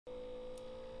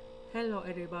Hello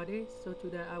everybody, so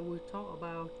today I will talk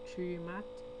about GRE Math.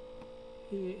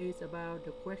 Here is about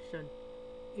the question: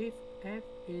 if f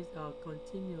is a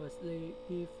continuously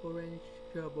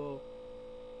differentiable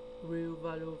real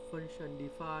value function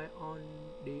defined on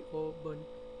the open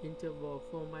interval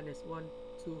from -1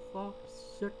 to 4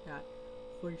 such that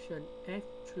function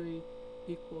f3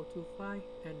 equal to 5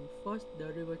 and first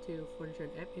derivative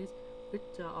function f is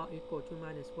greater or equal to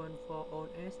 -1 for all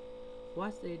s,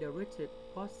 what is the greatest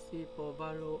possible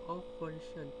value of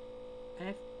function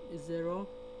f0?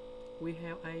 We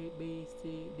have a, b,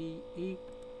 c, d, e.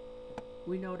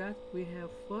 We know that we have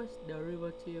first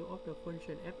derivative of the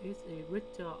function f is a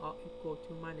greater or equal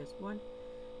to -1.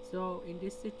 So in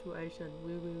this situation,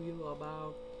 we will use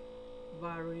about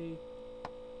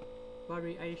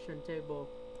variation table.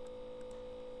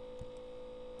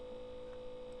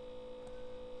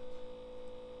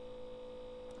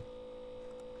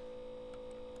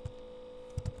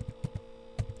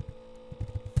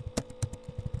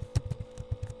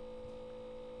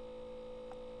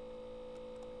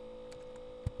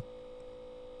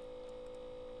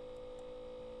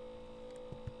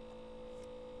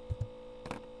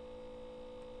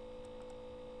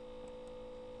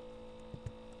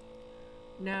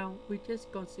 Now we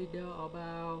just consider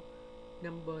about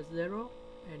number 0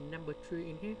 and number 3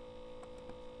 in here.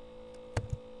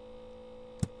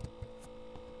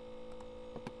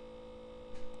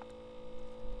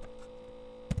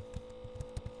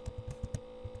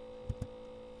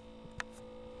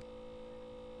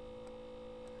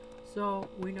 So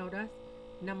we know that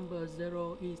number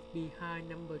 0 is behind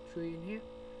number 3 in here.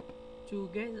 To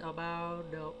get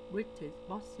about the greatest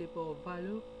possible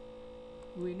value,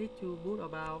 we need to put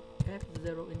about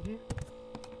f0 in here.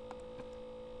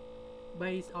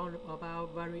 Based on about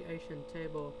variation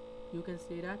table, you can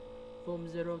see that from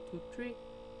 0 to 3,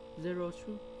 0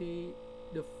 should be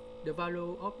the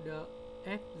value of the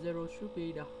f0 should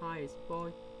be the highest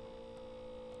point.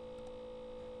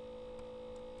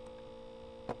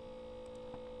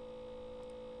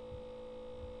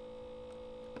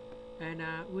 And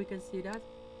we can see that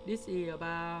this is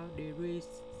about the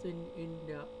reason in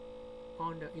the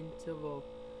on the interval.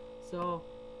 So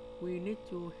we need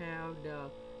to have the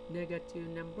negative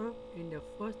number in the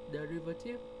first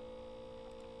derivative.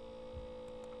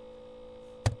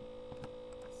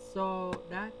 So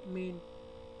that means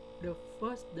the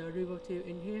first derivative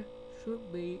in here should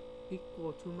be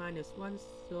equal to -1.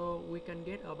 So we can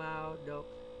get about the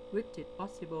greatest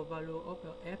possible value of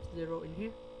the f0 in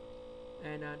here.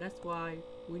 And that's why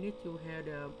we need to have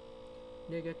the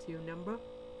negative number,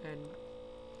 and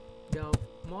the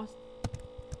most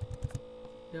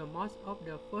of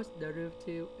the first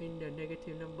derivative in the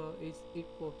negative number is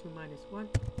equal to -1.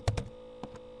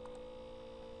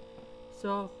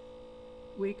 So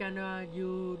we can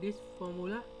use this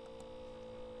formula.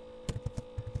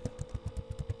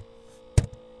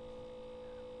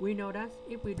 We know that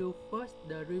if we do first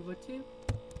derivative,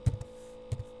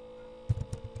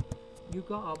 you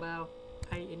got about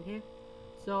a in here.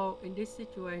 So in this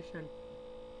situation,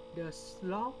 the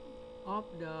slope of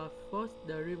the first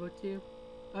derivative,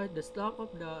 the slope of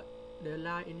the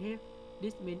line in here,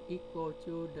 this means equal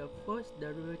to the first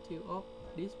derivative of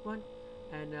this one,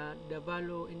 and the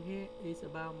value in here is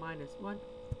about -1.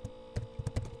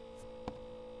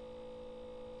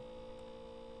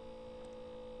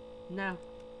 Now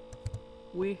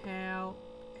we have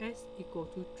s equal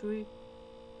to 3,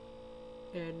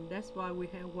 and that's why we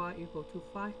have y equal to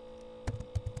 5.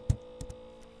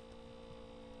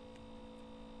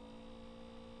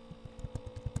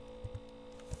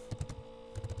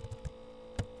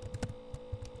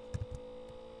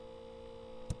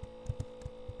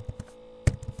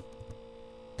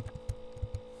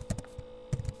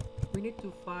 We need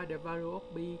to find the value of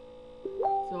b.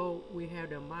 So we have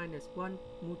the -1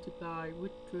 multiplied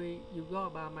with 3, you got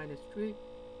about -3.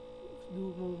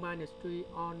 You move -3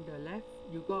 on the left,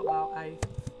 you got about a.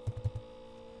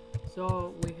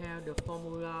 So we have the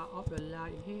formula of the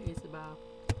line in here is about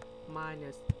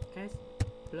 -s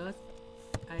plus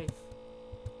a.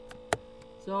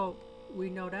 So we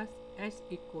know that s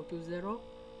equal to 0,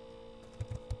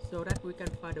 so that we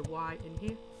can find the y in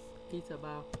here is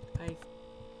about a.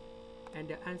 And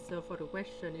the answer for the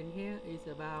question in here is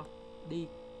about D.